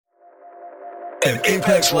an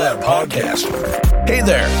Apex Lab podcast. Hey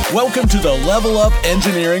there, welcome to the Level Up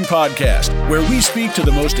Engineering Podcast, where we speak to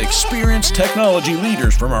the most experienced technology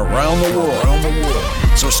leaders from around the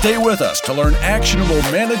world. So stay with us to learn actionable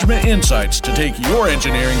management insights to take your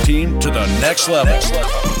engineering team to the next level.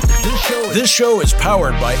 This show is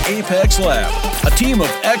powered by Apex Lab, a team of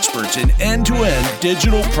experts in end-to-end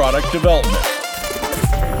digital product development.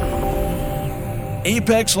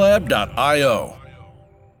 ApexLab.io.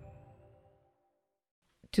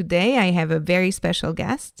 Today I have a very special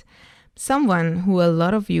guest, someone who a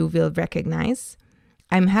lot of you will recognize.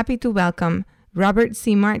 I'm happy to welcome Robert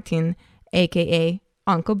C. Martin, a.k.a.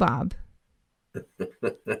 Uncle Bob.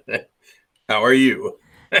 How are you?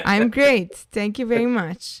 I'm great. Thank you very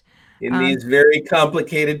much. In these very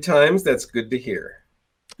complicated times, that's good to hear.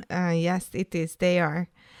 Yes, it is. They are.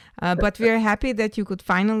 But we are happy that you could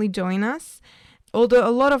finally join us. Although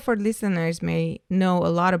a lot of our listeners may know a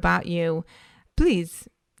lot about you, please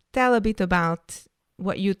tell a bit about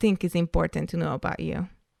what you think is important to know about you.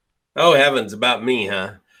 Oh, heavens, about me,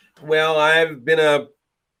 huh? Well, I've been a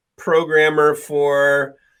programmer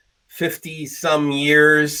for 50-some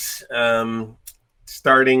years,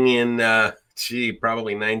 starting in,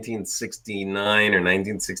 probably 1969 or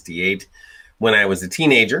 1968 when I was a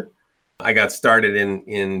teenager. I got started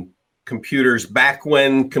in computers back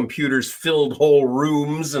when computers filled whole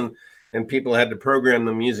rooms and people had to program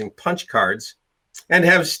them using punch cards, and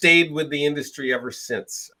have stayed with the industry ever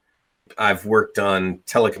since. I've worked on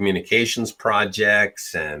telecommunications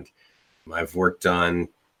projects, and I've worked on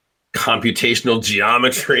computational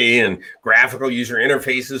geometry and graphical user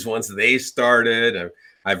interfaces once they started.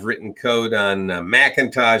 I've written code on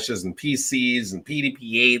Macintoshes and PCs and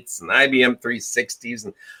PDP-8s and IBM 360s.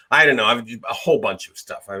 And I don't know, I've a whole bunch of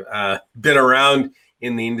stuff. I've been around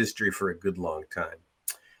in the industry for a good long time.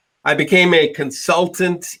 I became a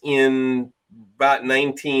consultant in about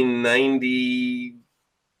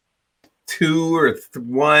 1992 or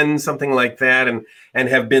 1, something like that, and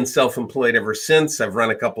have been self-employed ever since. I've run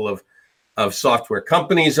a couple of software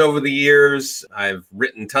companies over the years. I've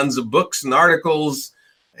written tons of books and articles,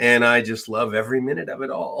 and I just love every minute of it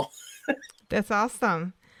all. That's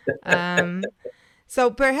awesome.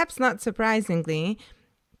 So perhaps not surprisingly,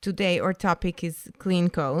 today our topic is clean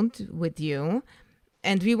code with you,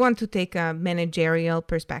 and we want to take a managerial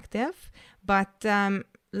perspective. But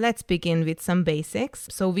let's begin with some basics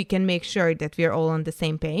so we can make sure that we're all on the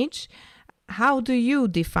same page. How do you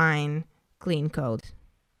define clean code?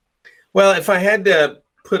 Well, if I had to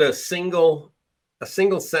put a single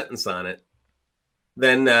sentence on it,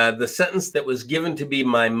 then the sentence that was given to be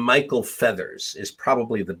my Michael Feathers is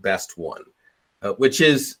probably the best one, which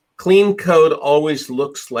is clean code always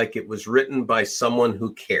looks like it was written by someone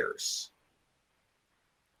who cares.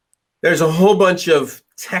 There's a whole bunch of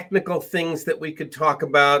technical things that we could talk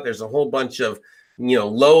about. There's a whole bunch of,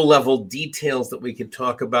 low-level details that we could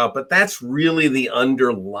talk about, but that's really the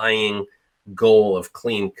underlying goal of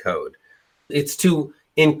clean code. It's to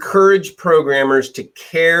encourage programmers to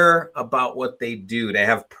care about what they do, to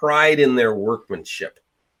have pride in their workmanship.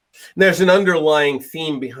 And there's an underlying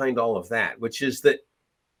theme behind all of that, which is that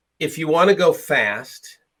if you want to go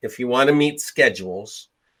fast, if you want to meet schedules,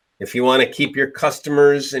 if you want to keep your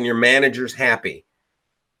customers and your managers happy,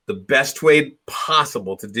 the best way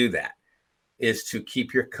possible to do that is to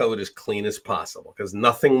keep your code as clean as possible, because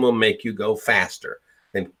nothing will make you go faster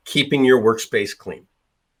than keeping your workspace clean.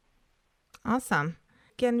 Awesome.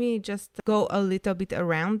 Can we just go a little bit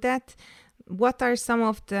around that? What are some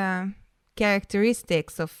of the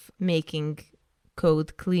characteristics of making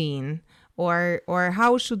code clean, or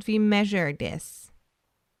how should we measure this?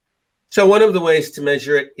 So one of the ways to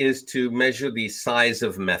measure it is to measure the size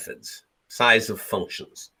of methods, size of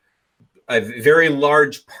functions. A very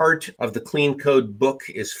large part of the clean code book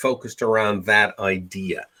is focused around that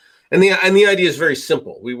idea. And the idea is very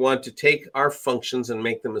simple. We want to take our functions and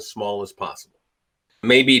make them as small as possible.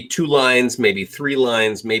 Maybe 2 lines, maybe 3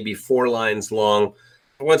 lines, maybe 4 lines long.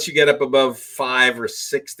 Once you get up above 5 or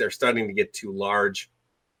 6, they're starting to get too large.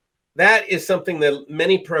 That is something that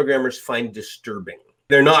many programmers find disturbing.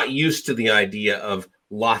 They're not used to the idea of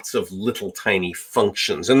lots of little tiny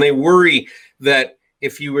functions. And they worry that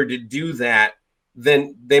if you were to do that,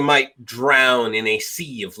 then they might drown in a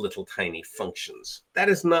sea of little tiny functions. That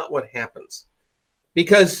is not what happens.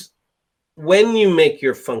 Because when you make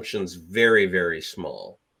your functions very, very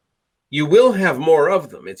small, you will have more of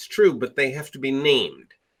them. It's true, but they have to be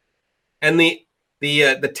named. And the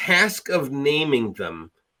task of naming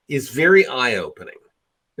them is very eye-opening.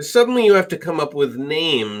 Suddenly you have to come up with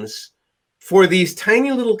names for these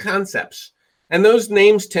tiny little concepts. And those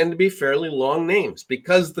names tend to be fairly long names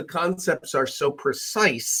because the concepts are so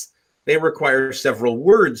precise. They require several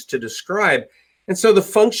words to describe. And so the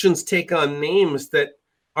functions take on names that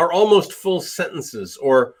are almost full sentences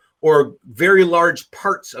or very large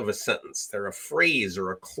parts of a sentence. They're a phrase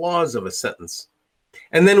or a clause of a sentence.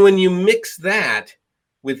 And then when you mix that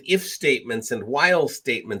with if statements and while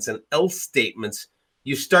statements and else statements,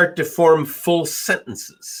 you start to form full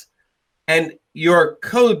sentences. And your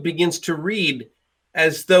code begins to read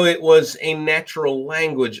as though it was a natural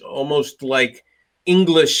language, almost like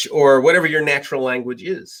English or whatever your natural language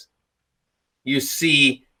is. You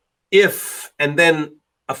see if and then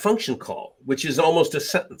a function call, which is almost a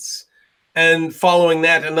sentence. And following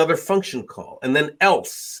that, another function call, and then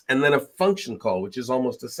else, and then a function call, which is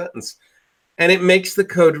almost a sentence. And it makes the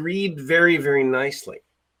code read very, very nicely.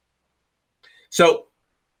 So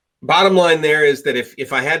bottom line there is that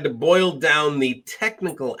if I had to boil down the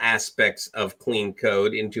technical aspects of clean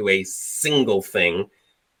code into a single thing,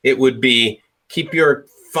 it would be keep your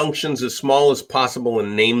functions as small as possible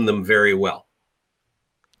and name them very well.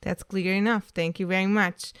 That's clear enough. Thank you very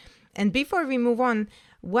much. And before we move on,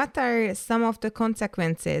 what are some of the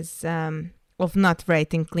consequences of not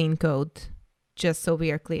writing clean code? Just so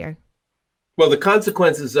we are clear. Well, the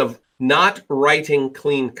consequences of not writing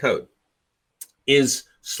clean code is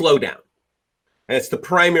slowdown. And it's the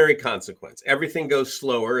primary consequence. Everything goes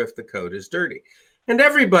slower if the code is dirty. And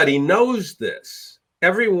everybody knows this.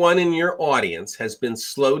 Everyone in your audience has been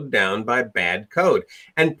slowed down by bad code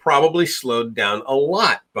and probably slowed down a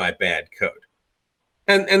lot by bad code.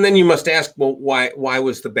 And then you must ask, well, why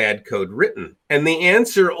was the bad code written? And the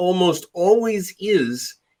answer almost always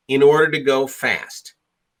is in order to go fast.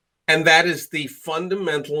 And that is the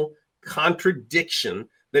fundamental contradiction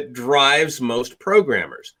that drives most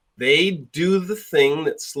programmers. They do the thing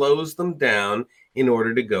that slows them down in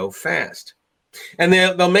order to go fast. And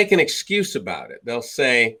they'll make an excuse about it. They'll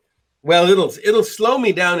say, well, it'll slow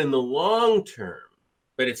me down in the long term,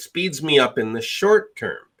 but it speeds me up in the short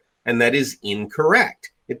term. And that is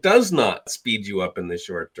incorrect. It does not speed you up in the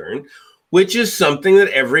short term, which is something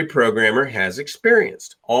that every programmer has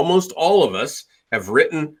experienced. Almost all of us have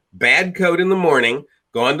written bad code in the morning,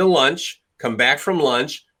 gone to lunch, come back from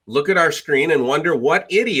lunch, look at our screen and wonder what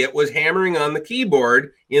idiot was hammering on the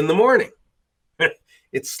keyboard in the morning.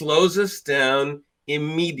 It slows us down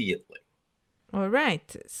immediately. All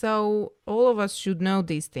right. So all of us should know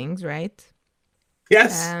these things, right?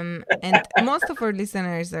 Yes. And most of our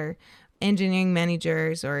listeners are engineering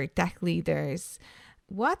managers or tech leaders.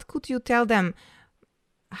 What could you tell them?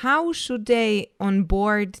 How should they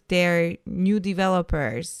onboard their new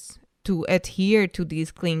developers to adhere to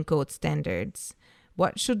these clean code standards?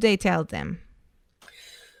 What should they tell them?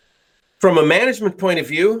 From a management point of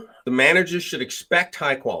view, the managers should expect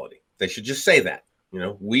high quality. They should just say that.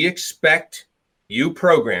 We expect you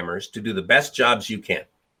programmers to do the best jobs you can.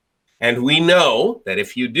 And we know that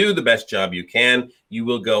if you do the best job you can, you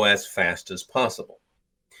will go as fast as possible.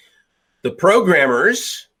 The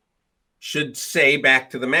programmers should say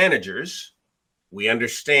back to the managers, we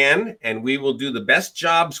understand and we will do the best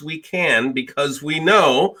jobs we can because we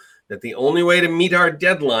know that the only way to meet our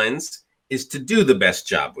deadlines is to do the best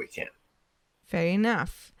job we can. Fair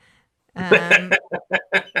enough.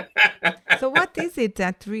 So what is it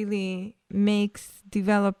that really makes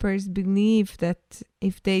developers believe that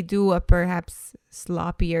if they do a perhaps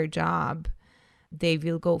sloppier job, they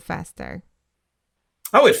will go faster?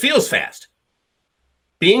 Oh, it feels fast.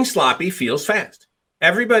 Being sloppy feels fast.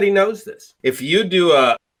 Everybody knows this. If you do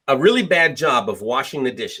a really bad job of washing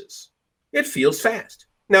the dishes, it feels fast.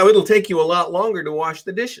 Now, it'll take you a lot longer to wash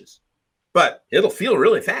the dishes, but it'll feel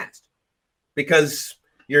really fast because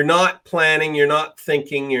you're not planning, you're not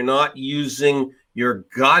thinking, you're not using your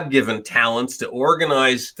God-given talents to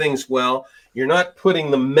organize things well. You're not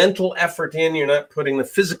putting the mental effort in, you're not putting the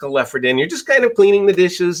physical effort in. You're just kind of cleaning the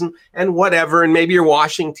dishes and whatever, and maybe you're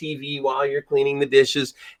watching TV while you're cleaning the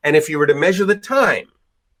dishes. And if you were to measure the time,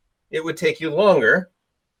 it would take you longer,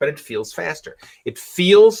 but it feels faster. It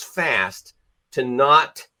feels fast to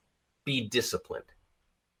not be disciplined.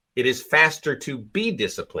 It is faster to be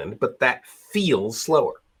disciplined, but that feels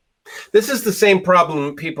slower. This is the same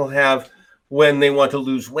problem people have when they want to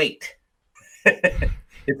lose weight.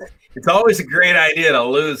 It's always a great idea to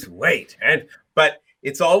lose weight, right? But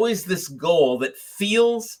it's always this goal that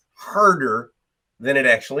feels harder than it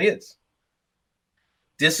actually is.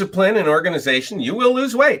 Discipline and organization, you will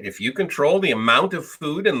lose weight. If you control the amount of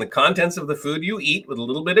food and the contents of the food you eat with a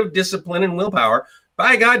little bit of discipline and willpower,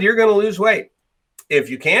 by God, you're going to lose weight. If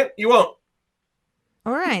you can't, you won't.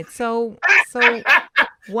 All right. So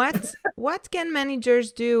What can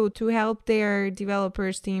managers do to help their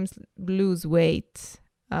developers teams lose weight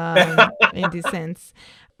in this sense?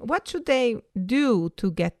 What should they do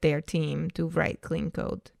to get their team to write clean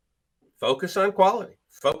code? Focus on quality.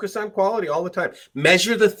 Focus on quality all the time.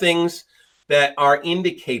 Measure the things that are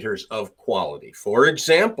indicators of quality. For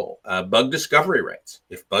example, bug discovery rates.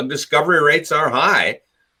 If bug discovery rates are high,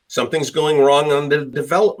 something's going wrong on the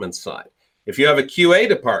development side. If you have a QA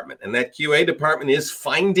department and that QA department is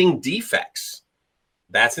finding defects,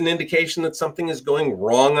 that's an indication that something is going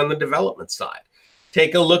wrong on the development side.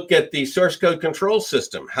 Take a look at the source code control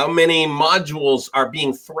system. How many modules are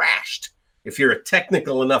being thrashed? If you're a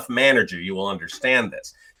technical enough manager, you will understand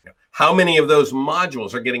this. How many of those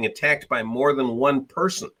modules are getting attacked by more than one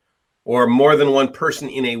person or more than one person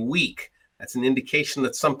in a week? That's an indication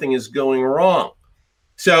that something is going wrong.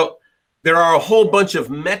 So there are a whole bunch of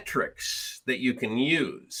metrics that you can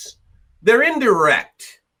use. They're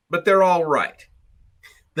indirect, but they're all right.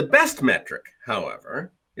 The best metric,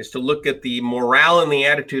 however, is to look at the morale and the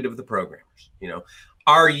attitude of the programmers.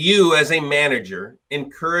 Are you as a manager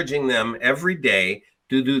encouraging them every day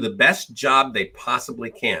to do the best job they possibly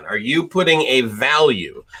can? Are you putting a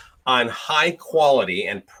value on high quality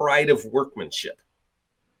and pride of workmanship?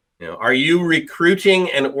 Are you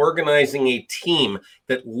recruiting and organizing a team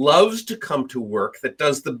that loves to come to work, that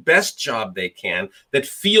does the best job they can, that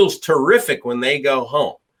feels terrific when they go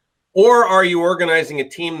home? Or are you organizing a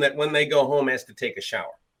team that when they go home has to take a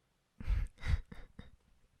shower?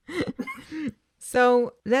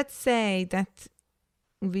 So let's say that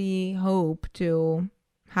we hope to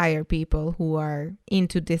hire people who are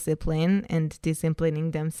into discipline and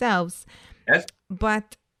disciplining themselves. Yes.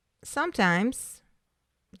 But sometimes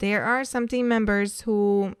there are some team members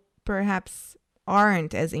who perhaps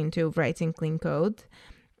aren't as into writing clean code.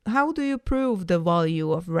 How do you prove the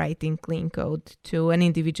value of writing clean code to an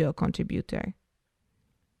individual contributor?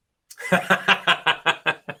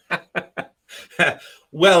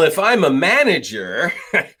 Well, if I'm a manager,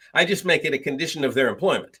 I just make it a condition of their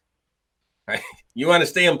employment. Right? You want to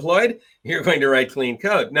stay employed? You're going to write clean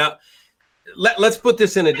code. Now, let's put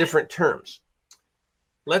this in a different terms.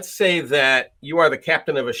 Let's say that you are the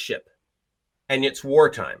captain of a ship and it's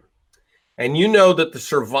wartime. And you know that the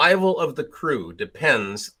survival of the crew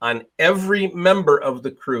depends on every member of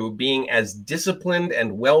the crew being as disciplined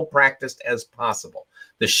and well-practiced as possible.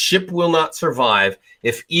 The ship will not survive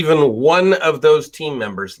if even one of those team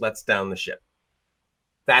members lets down the ship.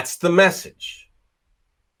 That's the message.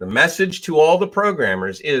 The message to all the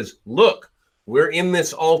programmers is, look, we're in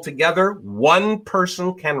this all together. One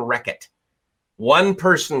person can wreck it. One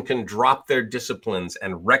person can drop their disciplines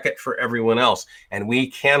and wreck it for everyone else, and we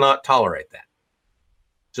cannot tolerate that.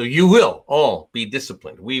 So you will all be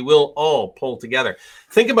disciplined. We will all pull together.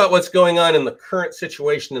 Think about what's going on in the current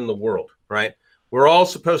situation in the world, right? We're all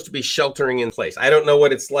supposed to be sheltering in place. I don't know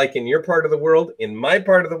what it's like in your part of the world. In my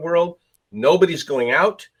part of the world, nobody's going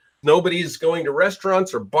out. Nobody's going to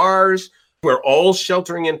restaurants or bars. We're all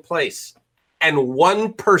sheltering in place, and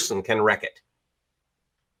one person can wreck it.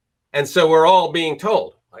 And so we're all being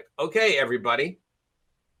told, like, okay, everybody,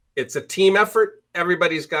 it's a team effort.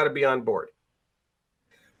 Everybody's got to be on board.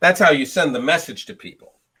 That's how you send the message to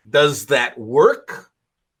people. Does that work?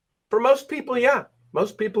 For most people, yeah.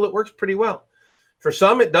 Most people, it works pretty well. For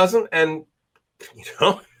some, it doesn't. And,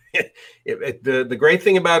 the great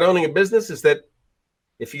thing about owning a business is that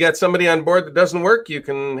if you got somebody on board that doesn't work, you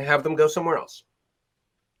can have them go somewhere else.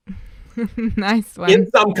 Nice one. In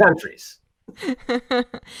some countries.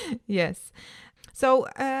 Yes. So,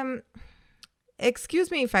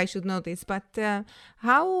 excuse me if I should know this, but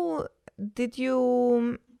how did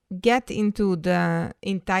you get into the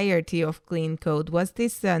entirety of clean code? Was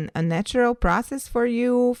this a natural process for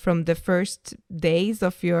you from the first days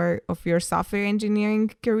of your software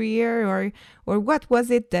engineering career, or what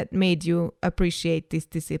was it that made you appreciate this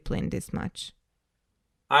discipline this much?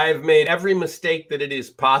 I've made every mistake that it is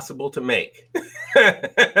possible to make.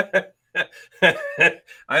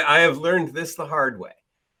 I have learned this the hard way,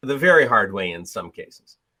 the very hard way in some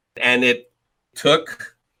cases. And it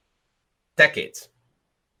took decades.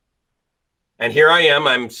 And here I am,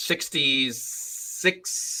 I'm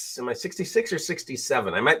 66. Am I 66 or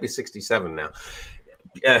 67? I might be 67 now.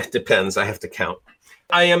 Depends, I have to count.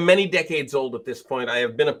 I am many decades old at this point. I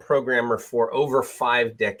have been a programmer for over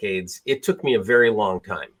 5 decades. It took me a very long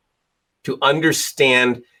time to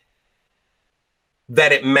understand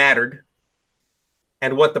that it mattered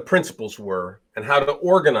and what the principles were and how to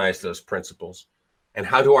organize those principles and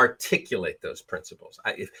how to articulate those principles.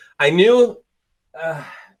 I knew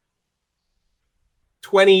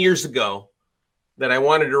 20 years ago that I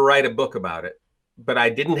wanted to write a book about it. but I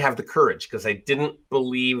didn't have the courage because I didn't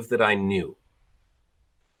believe that I knew.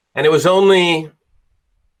 And it was only,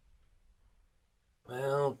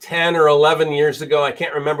 10 or 11 years ago. I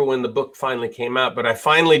can't remember when the book finally came out, but I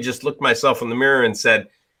finally just looked myself in the mirror and said,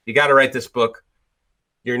 you got to write this book.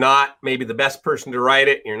 You're not maybe the best person to write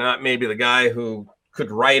it. You're not maybe the guy who could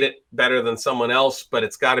write it better than someone else, but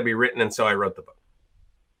it's got to be written. And so I wrote the book.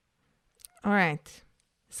 All right.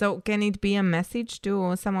 So can it be a message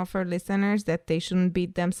to some of our listeners that they shouldn't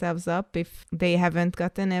beat themselves up if they haven't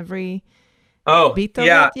gotten every bit of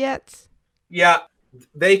it yet? Yeah,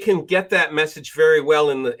 they can get that message very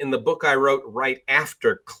well in the book I wrote right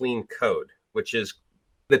after Clean Code, which is,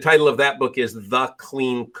 the title of that book is The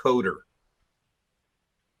Clean Coder.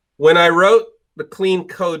 When I wrote the Clean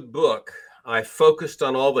Code book, I focused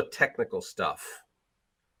on all the technical stuff,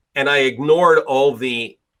 and I ignored all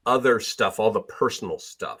the other stuff, all the personal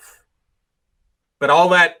stuff. But all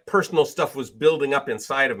that personal stuff was building up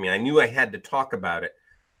inside of me. I knew I had to talk about it.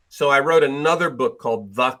 So I wrote another book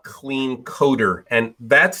called The Clean Coder, and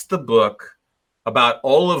that's the book about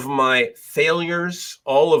all of my failures,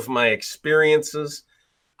 all of my experiences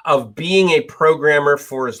of being a programmer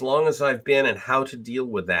for as long as I've been and how to deal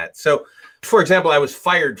with that. So, for example, I was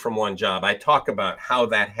fired from one job. I talk about how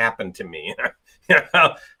that happened to me,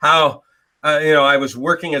 how I was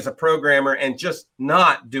working as a programmer and just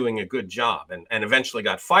not doing a good job, and eventually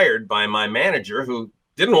got fired by my manager, who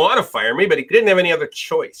didn't want to fire me, but he didn't have any other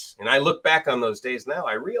choice. And I look back on those days now,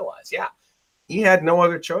 I realize, he had no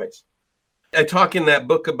other choice. I talk in that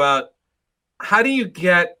book about how do you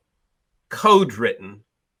get code written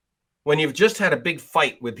when you've just had a big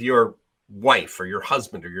fight with your wife or your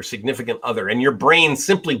husband or your significant other, and your brain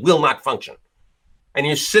simply will not function. And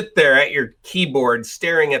you sit there at your keyboard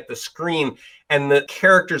staring at the screen, and the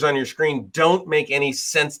characters on your screen don't make any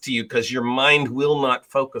sense to you because your mind will not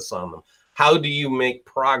focus on them. How do you make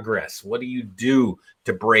progress? What do you do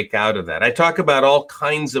to break out of that? I talk about all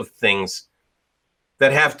kinds of things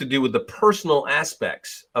that have to do with the personal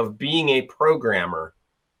aspects of being a programmer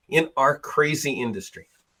in our crazy industry.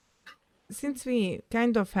 Since we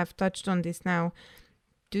kind of have touched on this now,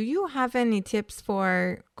 do you have any tips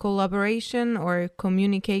for collaboration or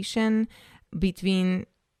communication between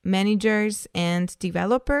managers and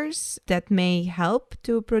developers that may help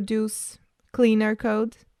to produce cleaner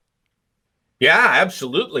code? Yeah,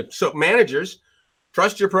 absolutely. So managers,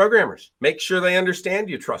 trust your programmers. Make sure they understand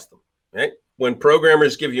you trust them. Right? When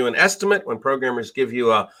programmers give you an estimate, when programmers give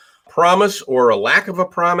you a promise or a lack of a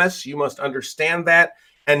promise, you must understand that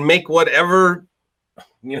and make whatever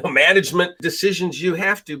management decisions you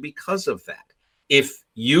have to because of that. If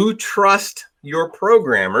you trust your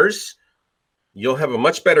programmers, you'll have a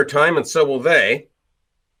much better time, and so will they.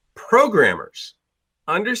 Programmers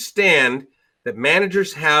understand that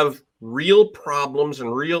managers have real problems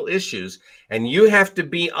and real issues, and you have to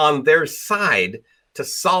be on their side to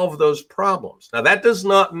solve those problems. Now, that does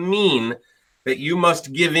not mean that you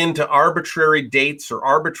must give in to arbitrary dates or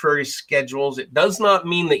arbitrary schedules. It does not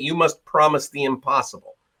mean that you must promise the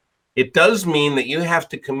impossible. It does mean that you have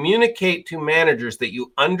to communicate to managers that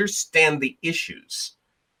you understand the issues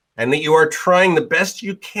and that you are trying the best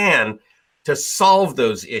you can to solve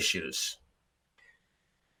those issues.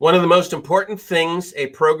 One of the most important things a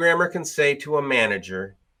programmer can say to a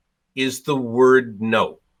manager is the word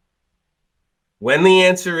no. When the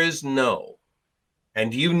answer is no,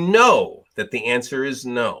 and you know that the answer is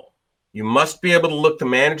no, you must be able to look the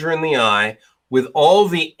manager in the eye with all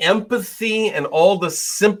the empathy and all the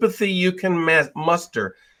sympathy you can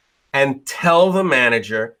muster and tell the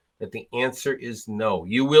manager that the answer is no.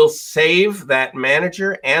 You will save that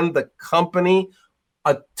manager and the company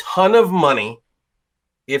a ton of money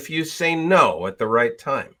if you say no at the right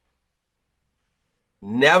time.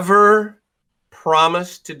 Never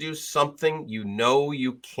promise to do something you know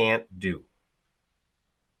you can't do,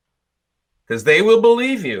 because they will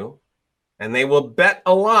believe you and they will bet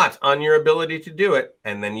a lot on your ability to do it,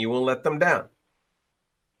 and then you will let them down.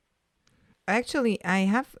 Actually, I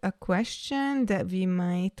have a question that we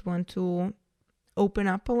might want to open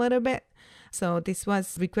up a little bit. So this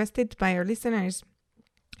was requested by our listeners,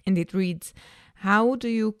 and it reads, how do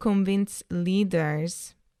you convince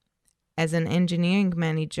leaders as an engineering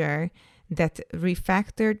manager that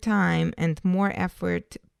refactor time and more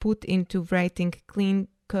effort put into writing clean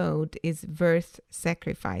code is worth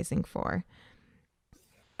sacrificing for?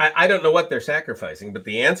 I don't know what they're sacrificing, but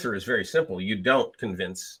the answer is very simple. You don't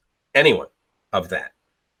convince anyone of that.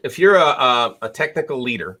 If you're a technical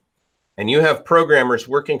leader and you have programmers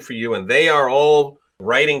working for you and they are all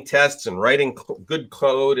writing tests and writing good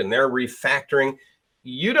code and they're refactoring,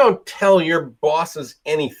 you don't tell your bosses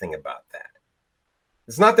anything about that.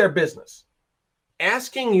 It's not their business.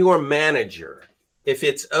 Asking your manager if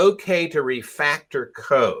it's okay to refactor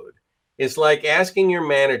code is like asking your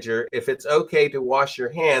manager if it's okay to wash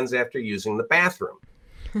your hands after using the bathroom.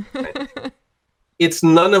 It's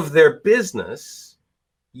none of their business.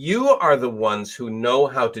 You are the ones who know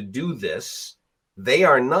how to do this. They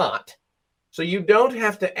are not. So you don't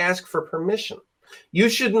have to ask for permission. You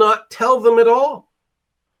should not tell them at all.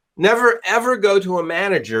 Never, ever go to a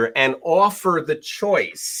manager and offer the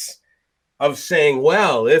choice of saying,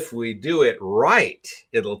 well, if we do it right,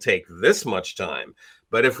 it'll take this much time.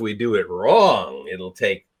 But if we do it wrong, it'll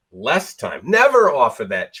take less time. Never offer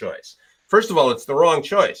that choice. First of all, it's the wrong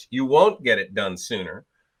choice. You won't get it done sooner.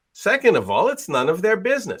 Second of all, it's none of their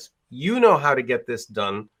business. You know how to get this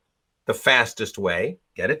done the fastest way.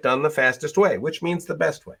 Get it done the fastest way, which means the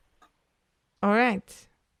best way. All right.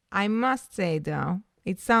 I must say, though,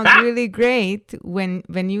 it sounds really great when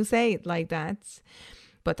you say it like that.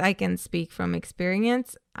 But I can speak from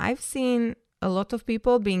experience. I've seen a lot of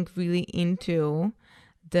people being really into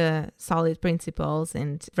the solid principles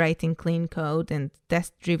and writing clean code and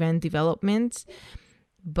test-driven development.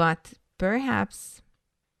 But perhaps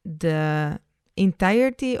the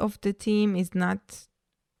entirety of the team is not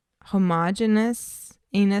homogeneous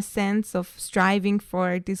in a sense of striving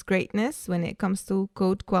for this greatness when it comes to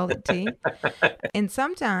code quality. And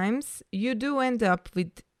sometimes you do end up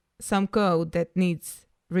with some code that needs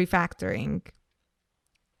refactoring.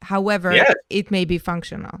 However, Yes. it may be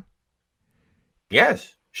functional.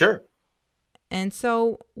 Yes, sure. And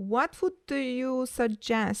so what would you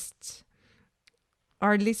suggest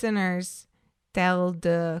our listeners tell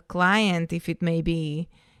the client, if it may be,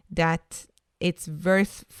 that it's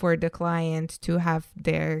worth for the client to have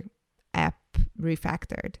their app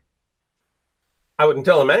refactored? I wouldn't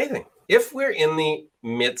tell them anything. If we're in the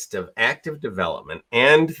midst of active development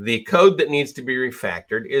and the code that needs to be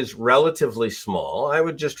refactored is relatively small, I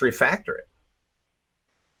would just refactor it.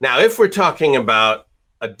 Now, if we're talking about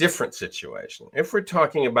a different situation, if we're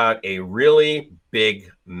talking about a really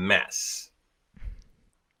big mess,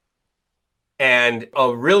 and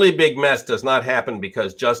a really big mess does not happen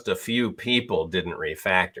because just a few people didn't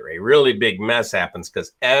refactor. A really big mess happens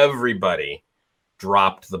because everybody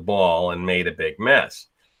dropped the ball and made a big mess.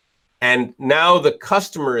 And now the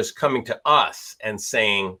customer is coming to us and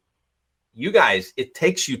saying, you guys, it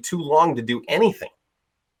takes you too long to do anything.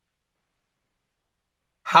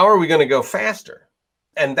 How are we going to go faster?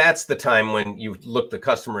 And that's the time when you look the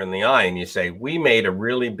customer in the eye and you say, we made a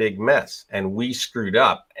really big mess and we screwed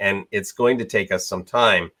up and it's going to take us some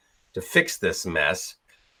time to fix this mess.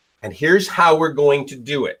 And here's how we're going to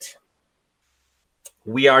do it.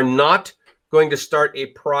 We are not going to start a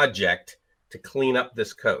project to clean up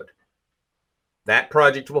this code. That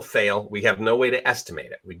project will fail. We have no way to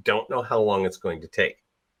estimate it. We don't know how long it's going to take.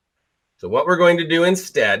 So what we're going to do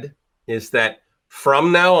instead is that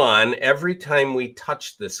from now on, every time we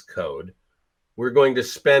touch this code, we're going to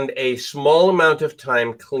spend a small amount of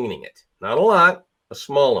time cleaning it. Not a lot, a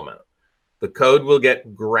small amount. The code will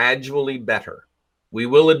get gradually better. We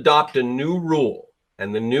will adopt a new rule.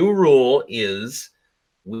 And the new rule is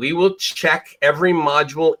we will check every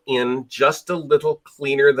module in just a little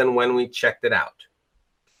cleaner than when we checked it out.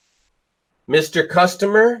 Mr.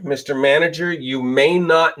 Customer, Mr. Manager, you may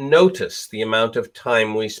not notice the amount of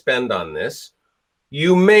time we spend on this.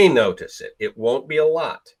 You may notice it. It won't be a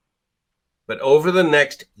lot. But over the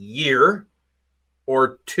next year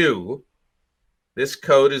or two, this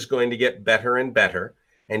code is going to get better and better,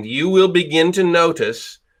 and you will begin to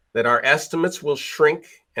notice that our estimates will shrink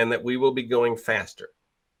and that we will be going faster.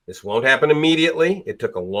 This won't happen immediately. It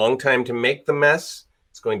took a long time to make the mess.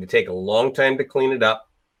 It's going to take a long time to clean it up,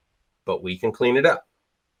 but we can clean it up.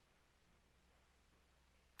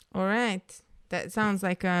 All right. That sounds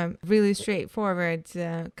like a really straightforward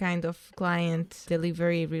kind of client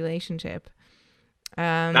delivery relationship.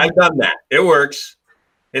 I've done that. It works.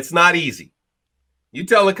 It's not easy. You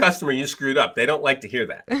tell the customer you screwed up. They don't like to hear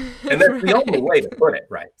that. And that's Right. the only way to put it,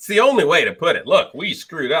 right? It's the only way to put it. Look, we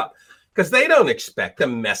screwed up. Because they don't expect a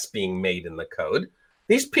mess being made in the code.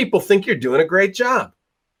 These people think you're doing a great job.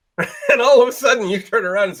 And all of a sudden you turn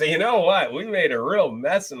around and say, you know what? We made a real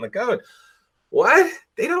mess in the code. What?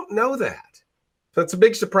 They don't know that. So it's a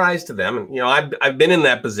big surprise to them. And, you know, I've been in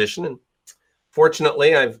that position. And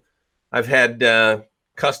fortunately, I've had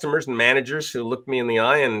customers and managers who looked me in the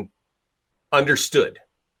eye and understood.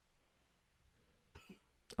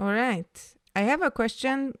 All right. I have a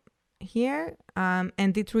question here,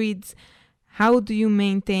 and it reads, how do you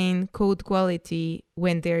maintain code quality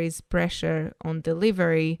when there is pressure on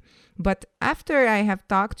delivery? But after I have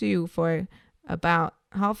talked to you for about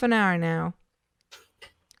half an hour now,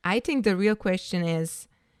 I think the real question is,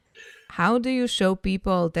 how do you show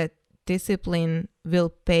people that discipline will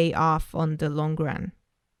pay off on the long run?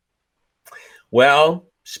 Well,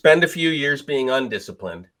 spend a few years being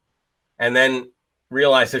undisciplined and then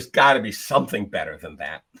realize there's got to be something better than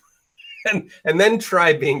that. And then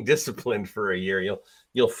try being disciplined for a year.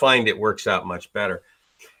 You'll find it works out much better.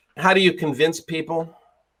 How do you convince people?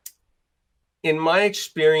 In my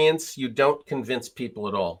experience, you don't convince people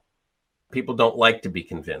at all. People don't like to be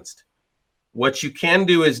convinced. What you can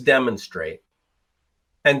do is demonstrate.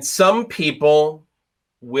 And some people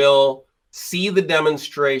will see the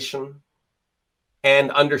demonstration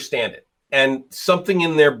and understand it. And something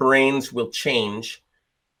in their brains will change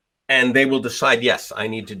and they will decide, yes, I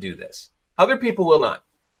need to do this. Other people will not.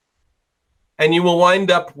 And you will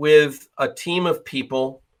wind up with a team of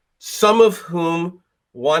people, some of whom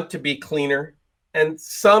want to be cleaner and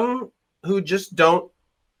some who just don't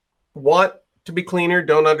want to be cleaner,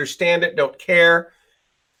 don't understand it, don't care.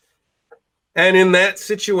 And in that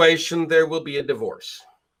situation, there will be a divorce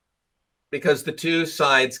because the two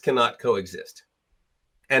sides cannot coexist.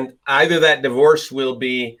 And either that divorce will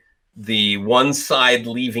be the one side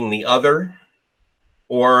leaving the other,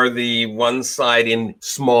 or the one side in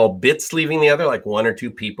small bits leaving the other, like one or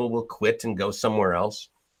two people will quit and go somewhere else.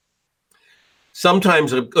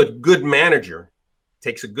 Sometimes a good manager,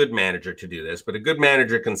 takes a good manager to do this, but a good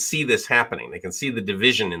manager can see this happening. They can see the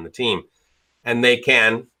division in the team, and they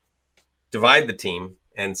can divide the team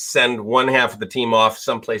and send one half of the team off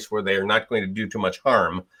someplace where they are not going to do too much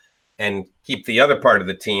harm and keep the other part of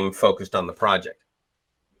the team focused on the project.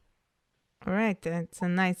 All right. That's a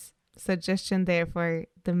nice suggestion there for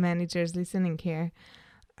the managers listening here.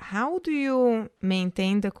 How do you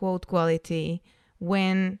maintain the code quality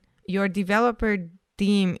when your developer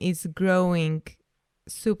team is growing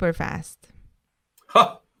super fast?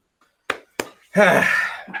 Huh.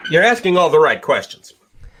 You're asking all the right questions.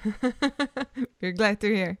 We're glad to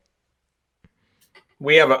hear.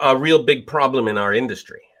 We have a real big problem in our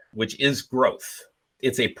industry, which is growth.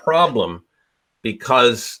 It's a problem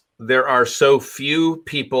because there are so few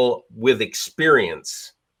people with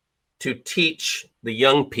experience to teach the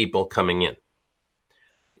young people coming in.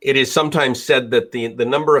 It is sometimes said that the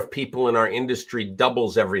number of people in our industry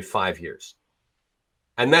doubles every 5 years.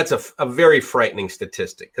 And that's a very frightening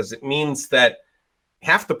statistic because it means that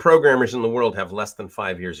half the programmers in the world have less than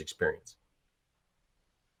 5 years experience.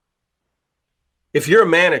 If you're a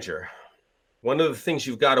manager, one of the things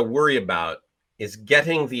you've got to worry about is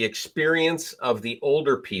getting the experience of the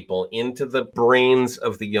older people into the brains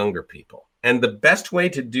of the younger people. And the best way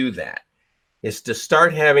to do that is to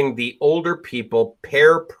start having the older people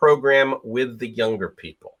pair program with the younger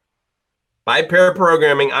people. By pair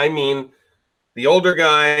programming, I mean the older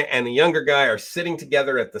guy and the younger guy are sitting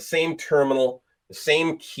together at the same terminal, the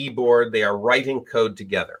same keyboard, they are writing code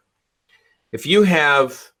together. If you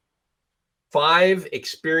have 5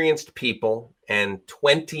 experienced people and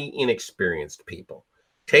 20 inexperienced people,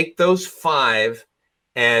 take those 5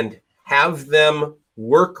 and have them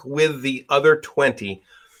work with the other 20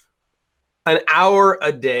 an hour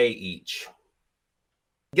a day each.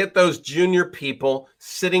 Get those junior people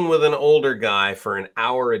sitting with an older guy for an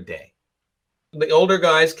hour a day. The older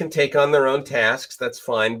guys can take on their own tasks, that's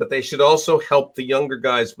fine, but they should also help the younger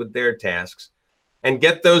guys with their tasks and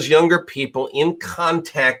get those younger people in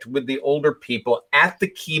contact with the older people at the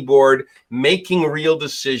keyboard, making real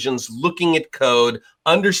decisions, looking at code,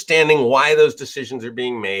 understanding why those decisions are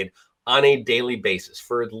being made on a daily basis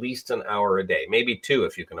for at least an hour a day, maybe 2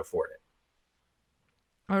 if you can afford it.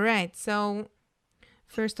 All right. So,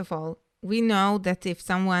 first of all, we know that if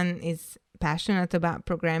someone is passionate about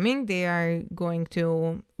programming, they are going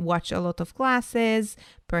to watch a lot of classes.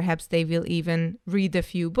 Perhaps they will even read a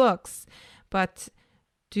few books. But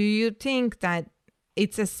do you think that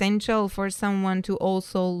it's essential for someone to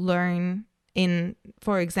also learn in,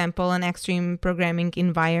 for example, an extreme programming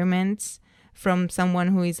environment from someone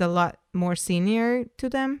who is a lot more senior to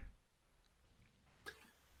them?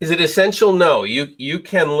 Is it essential? No. You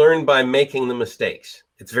can learn by making the mistakes.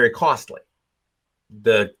 It's very costly.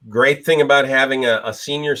 The great thing about having a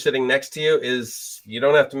senior sitting next to you is you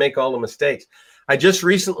don't have to make all the mistakes. I just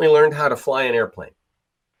recently learned how to fly an airplane.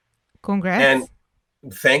 Congrats.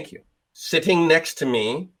 And thank you. Sitting next to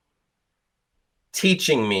me,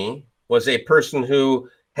 teaching me, was a person who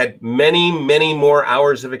had many, many more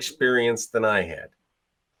hours of experience than I had.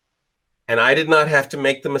 And I did not have to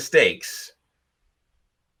make the mistakes,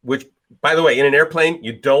 which, by the way, in an airplane,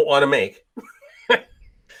 you don't want to make.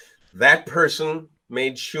 That person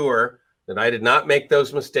made sure that I did not make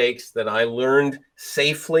those mistakes, that I learned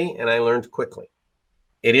safely and I learned quickly.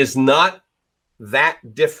 It is not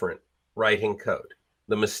that different writing code.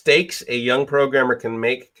 The mistakes a young programmer can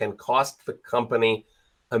make can cost the company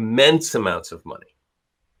immense amounts of money.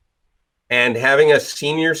 And having a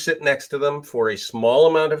senior sit next to them for a small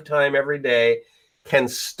amount of time every day can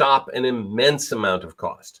stop an immense amount of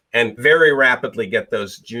cost and very rapidly get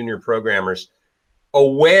those junior programmers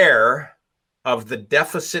aware of the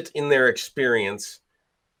deficit in their experience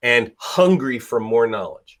and hungry for more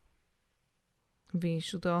knowledge. We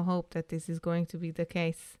should all hope that this is going to be the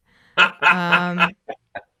case.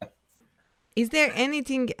 Is there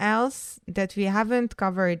anything else that we haven't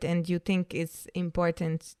covered and you think is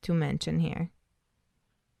important to mention here?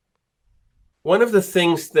 One of the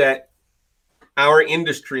things that our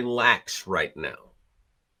industry lacks right now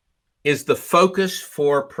is the focus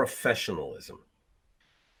for professionalism.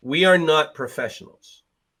 We are not professionals,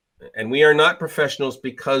 and we are not professionals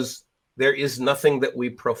because there is nothing that we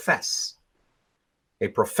profess. A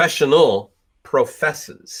professional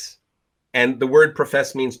professes, and the word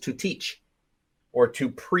profess means to teach or to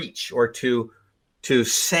preach or to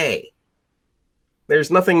say. There's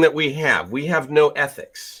nothing that we have. We have no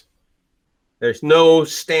ethics. There's no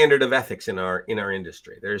standard of ethics in our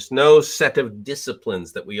industry. There's no set of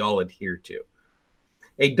disciplines that we all adhere to.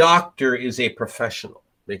 A doctor is a professional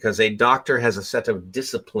because a doctor has a set of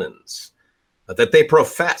disciplines that they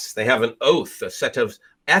profess. They have an oath, a set of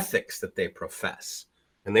ethics that they profess.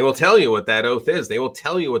 And they will tell you what that oath is. They will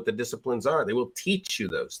tell you what the disciplines are. They will teach you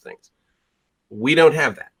those things. We don't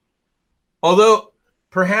have that. Although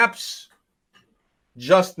perhaps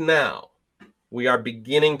just now, we are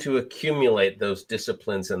beginning to accumulate those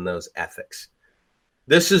disciplines and those ethics.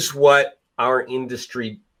 This is what our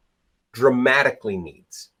industry dramatically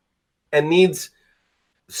needs, and needs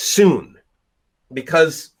soon,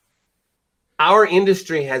 because our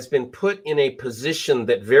industry has been put in a position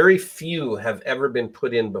that very few have ever been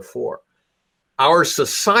put in before. Our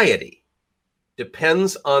society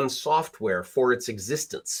depends on software for its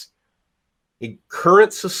existence. A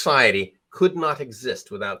current society could not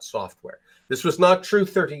exist without software. This was not true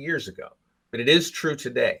 30 years ago, but it is true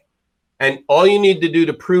today. And all you need to do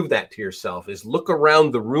to prove that to yourself is look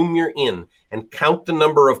around the room you're in and count the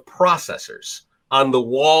number of processors on the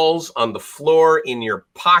walls, on the floor, in your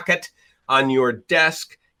pocket, on your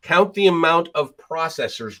desk. Count the amount of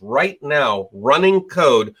processors right now running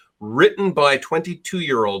code written by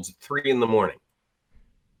 22-year-olds at 3 a.m.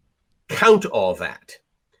 Count all that.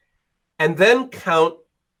 And then count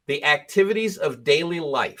the activities of daily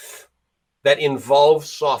life that involve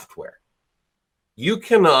software. You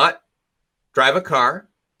cannot drive a car.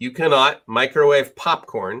 You cannot microwave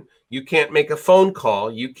popcorn. You can't make a phone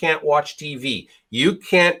call. You can't watch TV. You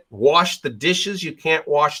can't wash the dishes. You can't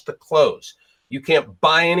wash the clothes. You can't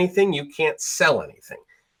buy anything. You can't sell anything.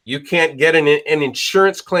 You can't get an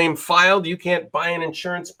insurance claim filed. You can't buy an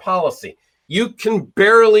insurance policy. You can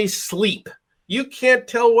barely sleep. You can't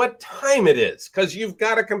tell what time it is because you've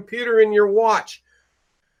got a computer in your watch.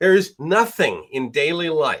 There's nothing in daily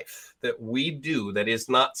life that we do that is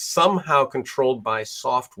not somehow controlled by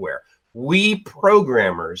software. We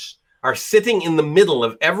programmers are sitting in the middle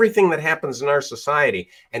of everything that happens in our society,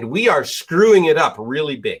 and we are screwing it up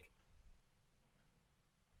really big.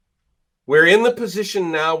 We're in the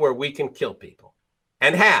position now where we can kill people,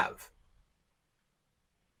 and have.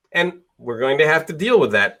 And we're going to have to deal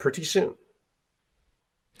with that pretty soon.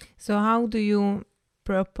 So how do you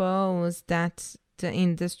propose that the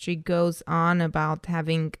industry goes on about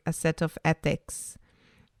having a set of ethics?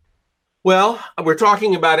 Well, we're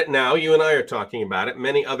talking about it now. You and I are talking about it.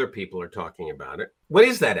 Many other people are talking about it. What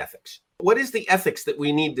is that ethics? What is the ethics that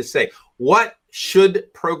we need to say? What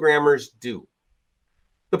should programmers do?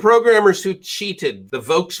 The programmers who cheated the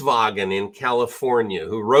Volkswagen in California,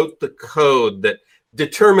 who wrote the code that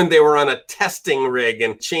determined they were on a testing rig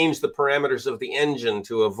and changed the parameters of the engine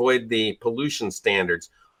to avoid the pollution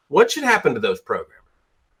standards. What should happen to those programmers?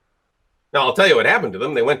 Now, I'll tell you what happened to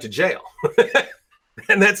them. They went to jail.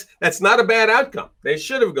 And that's not a bad outcome. They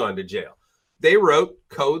should have gone to jail. They wrote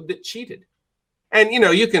code that cheated. And,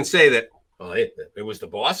 you can say that, well, it was the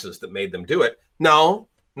bosses that made them do it. No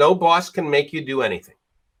boss can make you do anything.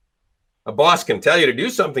 A boss can tell you to do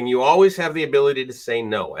something. You always have the ability to say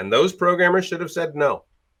no. And those programmers should have said no.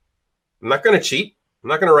 I'm not going to cheat. I'm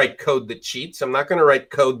not going to write code that cheats. I'm not going to write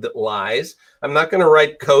code that lies. I'm not going to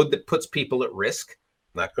write code that puts people at risk.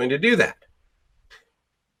 I'm not going to do that.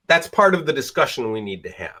 That's part of the discussion we need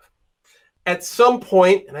to have. At some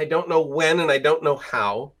point, and I don't know when and I don't know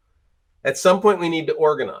how, at some point we need to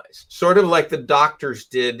organize, sort of like the doctors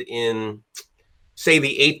did in, say,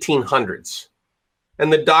 the 1800s.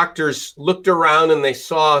 And the doctors looked around and they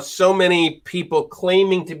saw so many people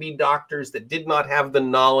claiming to be doctors that did not have the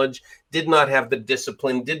knowledge, did not have the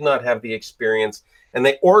discipline, did not have the experience. And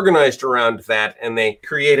they organized around that, and they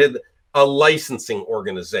created a licensing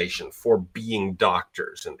organization for being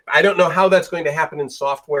doctors. And I don't know how that's going to happen in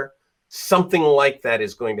software. Something like that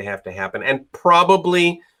is going to happen, and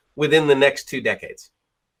probably within the next 2 decades.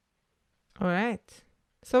 All right.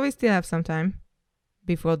 So we still have some time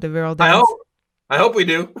before the world ends. I hope we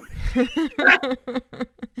do.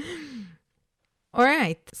 All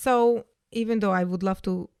right. So even though I would love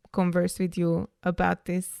to converse with you about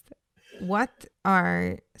this, what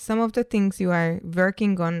are some of the things you are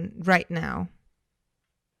working on right now?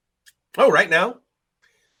 Oh, right now?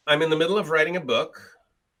 I'm in the middle of writing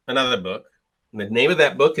another book. And the name of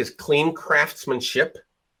that book is Clean Craftsmanship.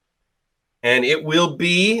 And it will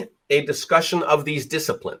be a discussion of these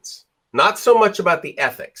disciplines. Not so much about the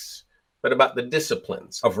ethics, but about the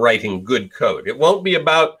disciplines of writing good code. It won't be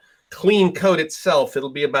about clean code itself.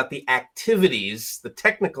 It'll be about the activities, the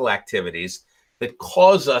technical activities that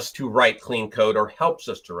cause us to write clean code or helps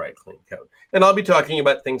us to write clean code. And I'll be talking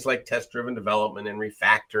about things like test-driven development and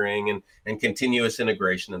refactoring and continuous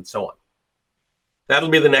integration and so on. That'll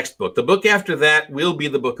be the next book. The book after that will be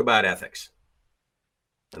the book about ethics.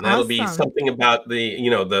 And that'll be something about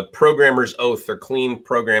the programmer's oath or clean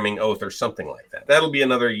programming oath or something like that. That'll be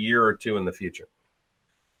another year or two in the future.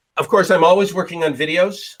 Of course, I'm always working on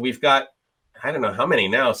videos. We've got, I don't know how many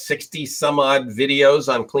now, 60 some odd videos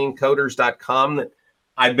on cleancoders.com that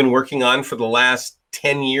I've been working on for the last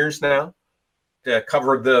 10 years now to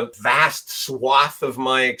cover the vast swath of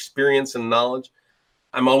my experience and knowledge.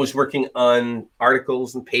 I'm always working on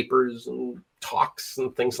articles and papers and talks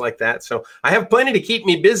and things like that. So I have plenty to keep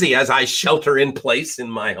me busy as I shelter in place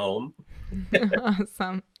in my home.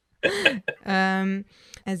 Awesome.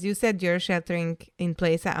 As you said, you're sheltering in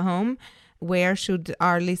place at home. Where should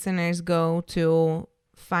our listeners go to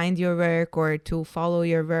find your work or to follow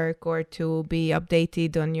your work or to be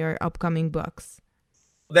updated on your upcoming books?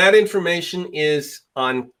 That information is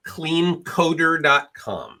on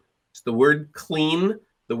cleancoder.com. It's the word clean,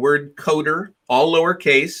 the word coder, all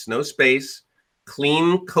lowercase, no space,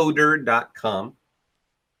 cleancoder.com.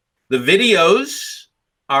 The videos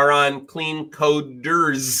are on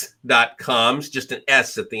cleancoders.com. It's just an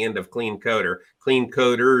S at the end of clean coder,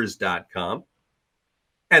 cleancoders.com.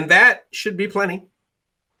 And that should be plenty.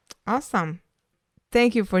 Awesome.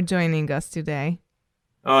 Thank you for joining us today.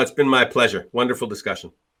 Oh, it's been my pleasure. Wonderful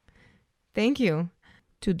discussion. Thank you.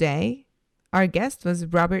 Today, our guest was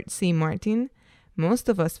Robert C. Martin. Most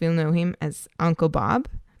of us will know him as Uncle Bob.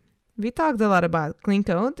 We talked a lot about clean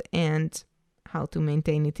code and how to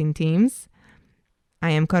maintain it in teams.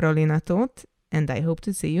 I am Karolina Toth, and I hope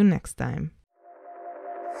to see you next time.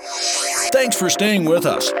 Thanks for staying with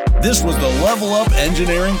us. This was the Level Up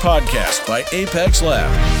Engineering Podcast by Apex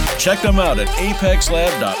Lab. Check them out at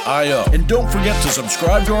apexlab.io. And don't forget to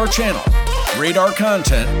subscribe to our channel, rate our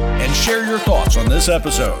content, and share your thoughts on this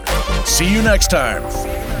episode. See you next time.